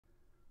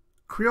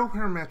Creo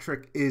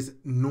Parametric is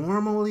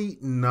normally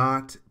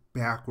not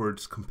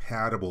backwards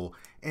compatible,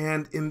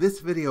 and in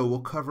this video we'll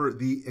cover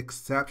the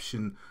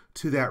exception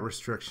to that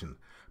restriction.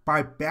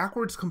 By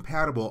backwards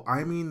compatible,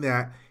 I mean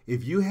that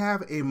if you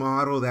have a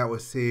model that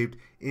was saved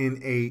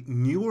in a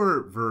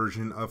newer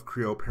version of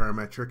Creo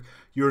Parametric,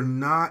 you're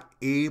not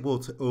able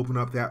to open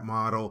up that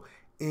model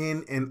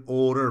in an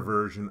older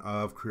version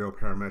of Creo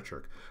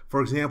Parametric. For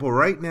example,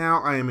 right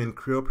now I am in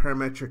Creo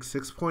Parametric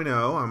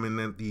 6.0. I'm in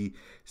the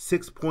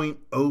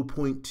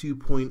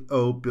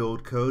 6.0.2.0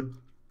 build code.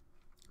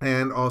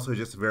 And also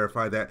just to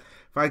verify that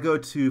if I go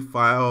to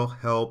File,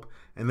 Help,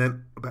 and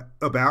then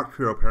About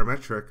Creo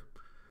Parametric,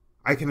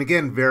 I can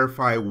again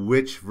verify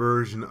which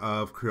version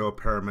of Creo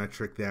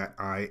Parametric that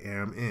I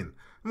am in.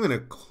 I'm going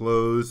to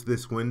close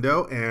this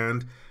window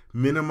and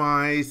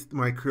minimize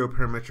my Creo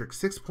Parametric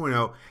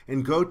 6.0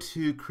 and go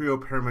to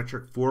Creo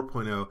Parametric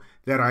 4.0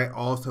 that I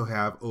also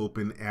have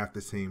open at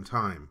the same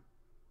time.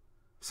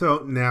 So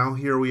now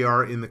here we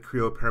are in the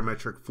Creo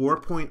Parametric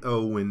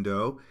 4.0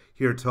 window.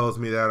 Here it tells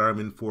me that I'm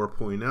in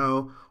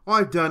 4.0. All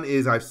I've done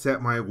is I've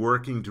set my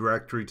working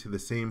directory to the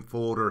same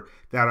folder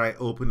that I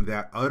opened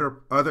that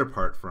other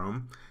part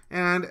from.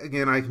 And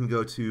again, I can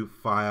go to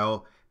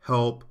File,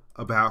 Help,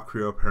 About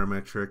Creo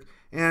Parametric,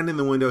 and in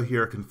the window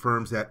here it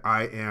confirms that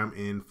I am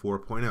in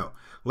 4.0.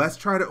 Let's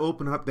try to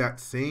open up that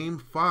same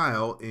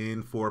file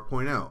in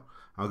 4.0.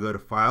 I'll go to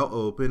File,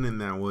 Open, and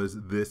that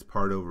was this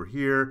part over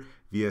here,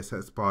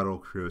 VSS Bottle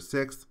Creo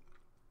 6.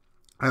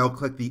 I'll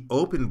click the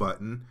Open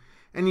button,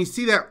 and you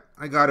see that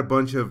I got a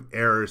bunch of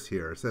errors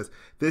here. It says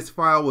this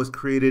file was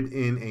created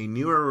in a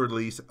newer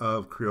release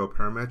of Creo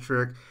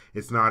Parametric.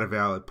 It's not a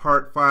valid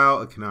part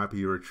file. It cannot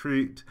be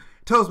retrieved.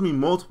 It tells me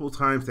multiple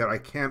times that I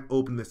can't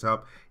open this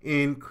up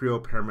in Creo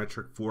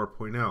Parametric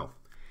 4.0.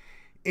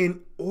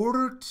 In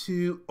order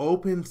to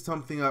open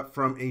something up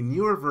from a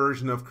newer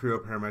version of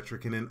Creo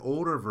Parametric and an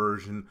older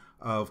version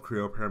of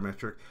Creo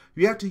Parametric,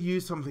 you have to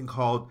use something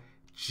called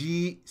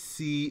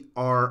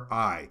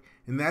GCRI,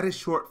 and that is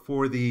short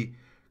for the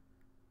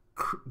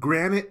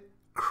Granite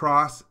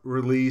Cross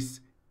Release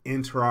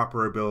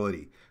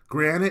Interoperability.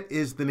 Granite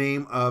is the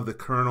name of the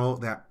kernel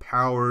that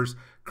powers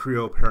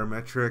Creo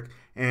Parametric,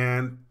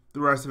 and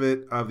the rest of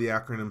it of the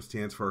acronym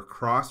stands for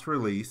cross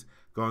release,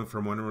 going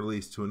from one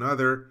release to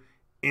another,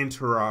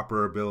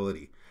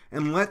 interoperability.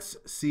 And let's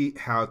see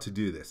how to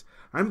do this.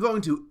 I'm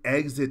going to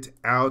exit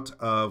out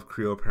of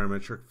Creo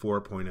Parametric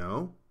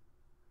 4.0.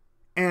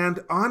 And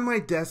on my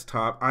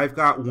desktop, I've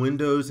got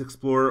Windows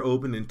Explorer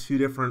open in two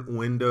different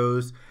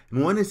windows.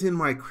 And one is in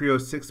my Creo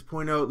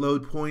 6.0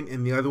 load point,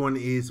 and the other one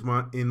is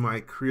in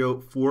my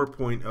Creo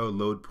 4.0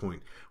 load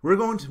point. We're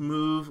going to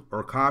move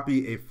or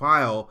copy a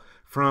file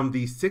from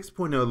the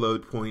 6.0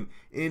 load point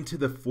into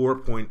the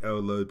 4.0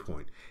 load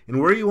point. And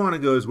where you want to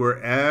go is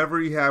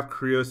wherever you have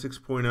Creo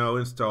 6.0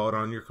 installed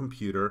on your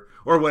computer,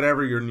 or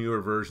whatever your newer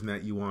version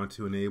that you want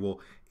to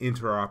enable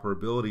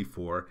interoperability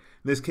for.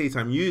 In this case,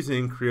 I'm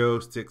using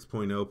Creo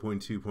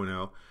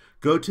 6.0.2.0.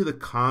 Go to the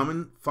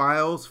Common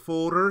Files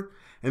folder,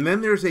 and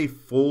then there's a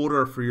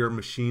folder for your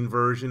machine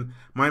version.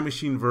 My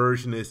machine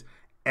version is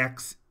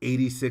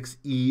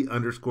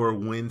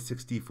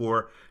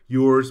x86e_win64.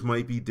 Yours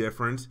might be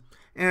different.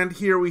 And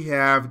here we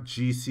have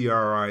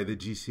GCRI, the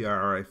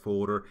GCRI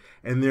folder,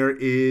 and there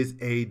is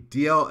a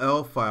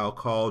DLL file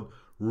called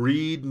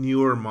Read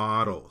Newer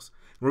Models.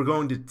 We're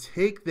going to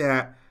take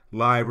that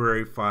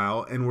library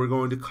file and we're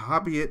going to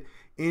copy it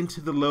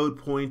into the load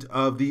point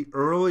of the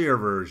earlier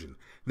version.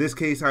 In this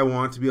case, I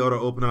want to be able to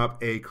open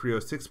up a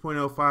Creo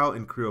 6.0 file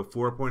in Creo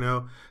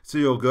 4.0. So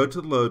you'll go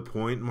to the load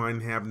point.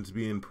 Mine happens to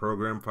be in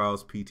Program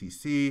Files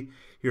PTC.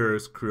 Here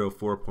is Creo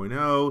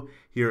 4.0.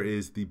 Here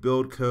is the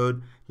build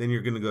code. Then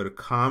you're going to go to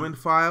Common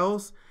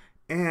Files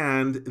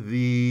and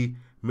the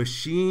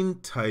machine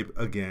type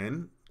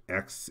again,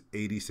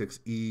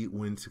 x86e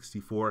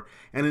win64.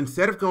 And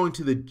instead of going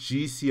to the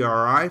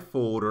GCRI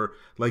folder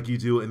like you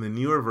do in the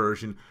newer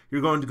version,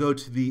 you're going to go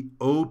to the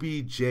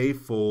OBJ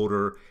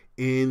folder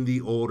in the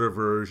older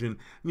version.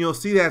 And you'll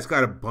see that it's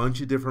got a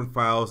bunch of different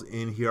files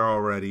in here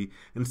already,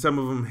 and some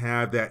of them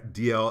have that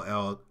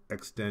DLL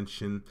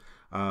extension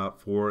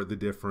for the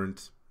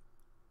different,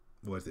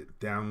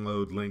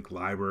 download link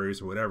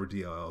libraries or whatever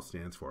DLL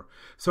stands for.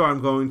 So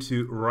I'm going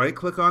to right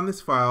click on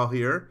this file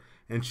here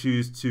and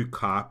choose to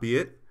copy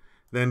it,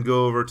 then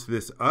go over to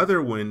this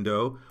other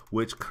window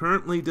which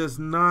currently does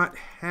not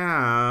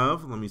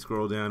have, let me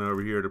scroll down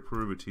over here to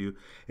prove it to you,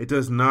 it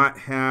does not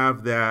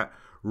have that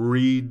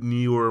read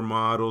newer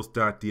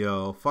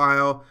models.dll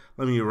file.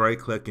 Let me right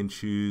click and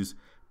choose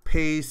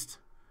paste.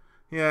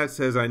 Yeah, it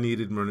says I need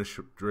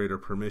administrator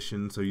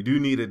permission, so you do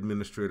need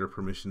administrator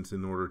permissions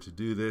in order to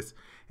do this.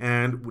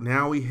 And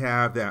now we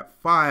have that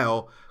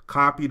file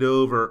copied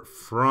over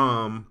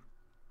from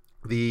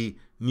the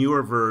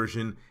newer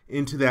version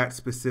into that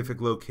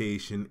specific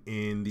location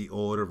in the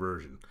older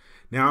version.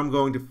 Now I'm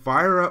going to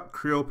fire up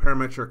Creo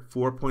Parametric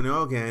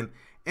 4.0 again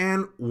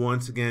and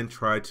once again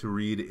try to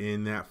read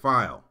in that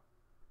file.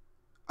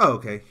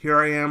 Okay, here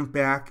I am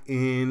back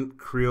in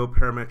Creo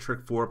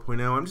Parametric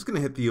 4.0. I'm just going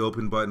to hit the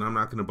open button. I'm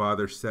not going to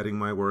bother setting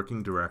my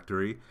working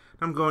directory.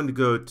 I'm going to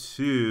go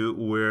to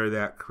where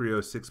that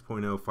Creo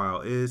 6.0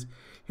 file is.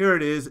 Here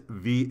it is,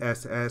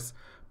 VSS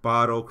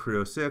bottle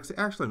Creo 6.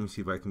 Actually, let me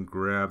see if I can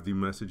grab the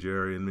message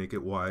area and make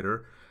it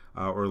wider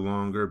or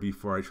longer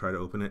before I try to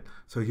open it.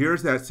 So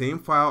here's that same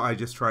file I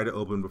just tried to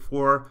open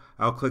before.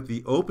 I'll click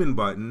the open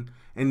button,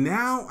 and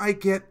now I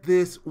get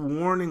this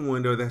warning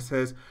window that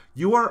says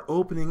you are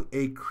opening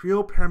a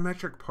Creo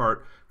Parametric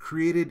part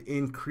created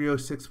in Creo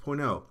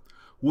 6.0.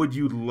 Would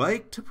you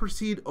like to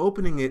proceed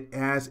opening it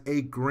as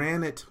a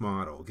Granite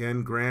model?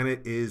 Again,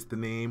 Granite is the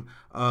name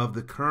of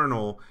the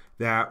kernel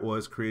that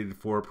was created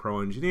for Pro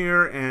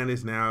Engineer and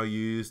is now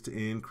used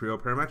in Creo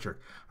Parametric.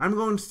 I'm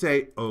going to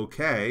say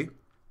OK.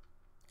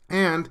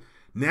 And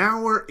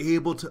now we're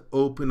able to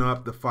open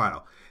up the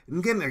file. And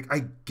again,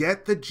 I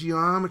get the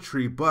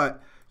geometry,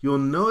 but you'll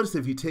notice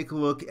if you take a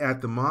look at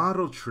the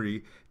model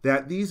tree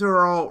that these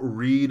are all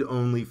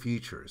read-only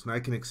features. And I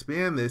can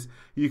expand this.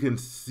 You can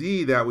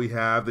see that we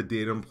have the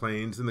datum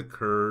planes and the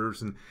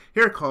curves. And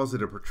here it calls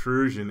it a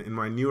protrusion. In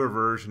my newer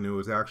version, it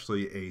was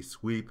actually a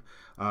sweep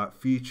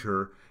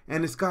feature.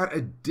 And it's got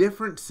a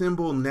different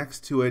symbol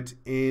next to it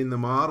in the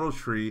model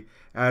tree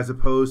as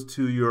opposed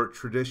to your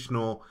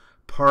traditional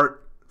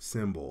part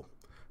symbol.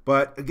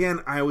 But again,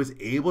 I was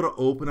able to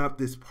open up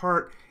this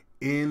part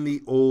in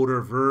the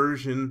older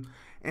version,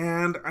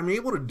 and I'm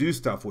able to do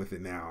stuff with it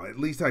now. At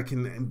least I've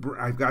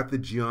got the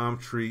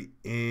geometry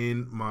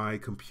in my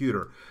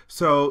computer.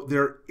 So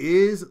there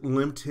is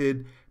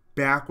limited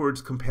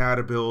backwards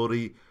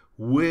compatibility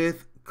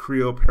with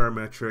Creo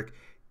Parametric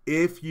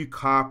if you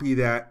copy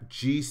that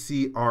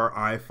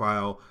GCRI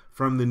file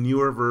from the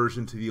newer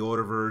version to the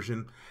older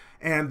version.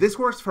 And this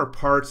works for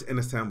parts and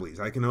assemblies.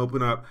 I can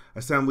open up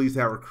assemblies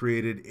that were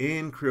created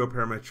in Creo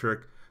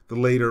Parametric, the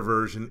later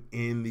version,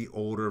 in the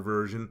older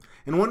version.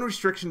 And one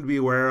restriction to be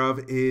aware of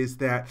is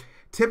that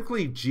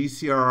typically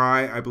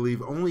GCRI, I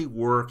believe, only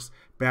works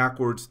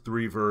backwards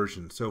 3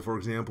 versions. So for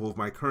example, if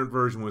my current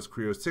version was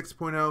Creo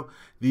 6.0,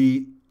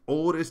 the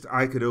oldest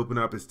I could open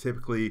up is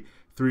typically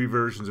 3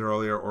 versions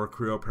earlier, or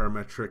Creo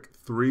Parametric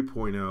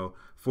 3.0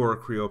 for a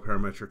Creo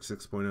Parametric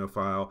 6.0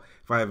 file.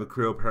 If I have a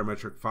Creo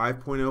Parametric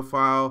 5.0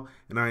 file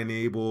and I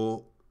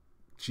enable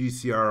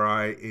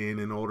GCRI in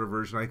an older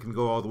version, I can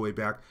go all the way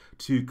back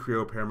to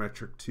Creo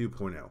Parametric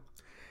 2.0.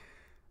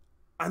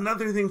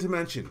 Another thing to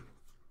mention,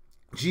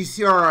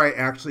 GCRI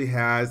actually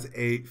has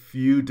a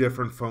few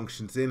different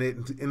functions in it,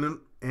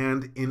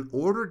 and in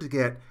order to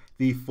get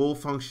the full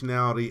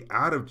functionality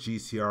out of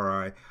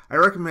GCRI, I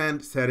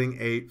recommend setting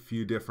a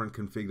few different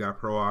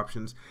config.pro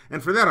options.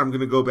 And for that, I'm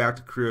going to go back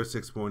to Creo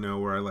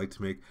 6.0 where I like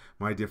to make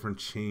my different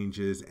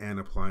changes and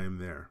apply them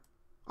there.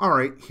 All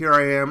right, here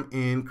I am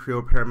in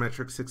Creo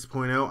Parametric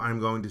 6.0.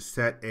 I'm going to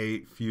set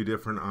a few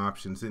different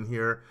options in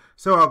here.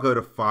 So I'll go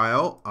to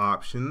File,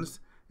 Options,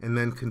 and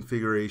then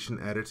Configuration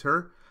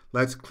Editor.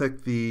 Let's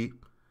click the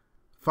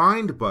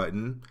Find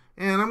button,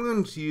 and I'm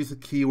going to use the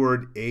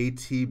keyword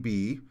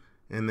ATB,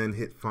 and then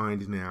hit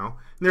Find Now.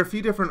 And there are a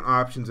few different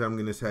options I'm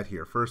going to set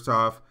here. First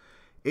off,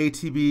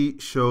 ATB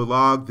show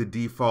log, the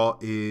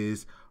default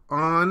is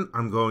on.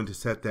 I'm going to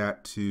set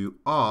that to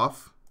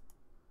off,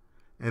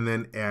 and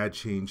then add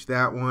change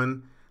that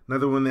one.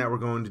 Another one that we're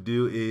going to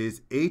do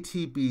is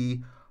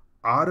ATB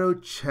auto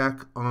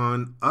check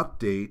on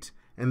update,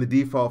 and the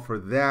default for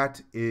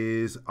that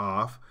is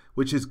off,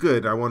 which is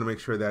good. I want to make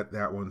sure that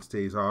that one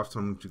stays off, so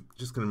I'm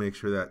just going to make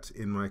sure that's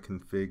in my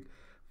config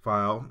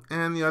file.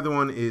 And the other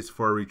one is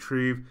for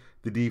retrieve.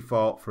 The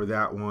default for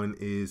that one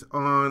is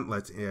on.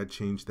 Let's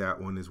change that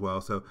one as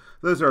well. So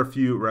those are a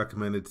few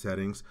recommended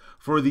settings.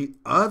 For the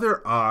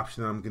other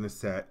option I'm going to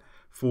set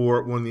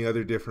for one of the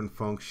other different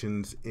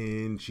functions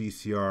in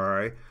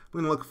GCRI, I'm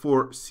going to look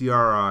for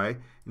CRI,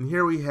 and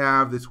here we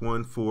have this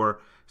one for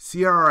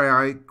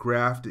CRI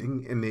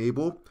grafting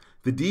enable.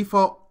 The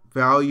default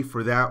value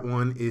for that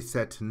one is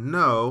set to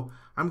no.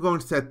 I'm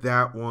going to set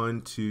that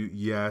one to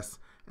yes,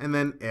 and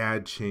then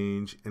add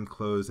change and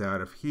close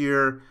out of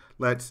here.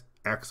 Let's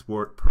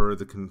export per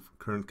the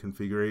current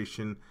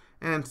configuration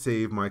and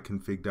save my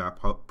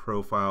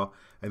config.pro file,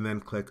 and then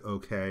click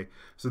OK.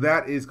 So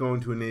that is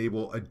going to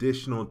enable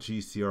additional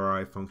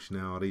GCRI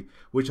functionality,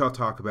 which I'll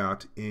talk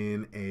about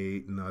in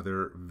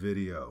another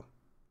video.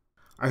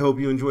 I hope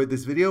you enjoyed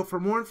this video. For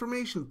more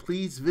information,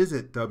 please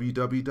visit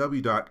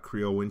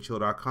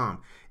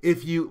www.creowindshield.com.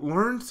 If you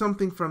learned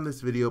something from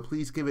this video,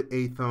 please give it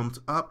a thumbs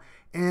up.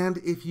 And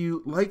if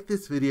you like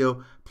this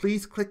video,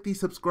 please click the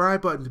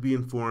subscribe button to be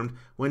informed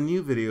when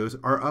new videos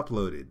are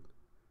uploaded.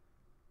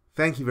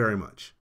 Thank you very much.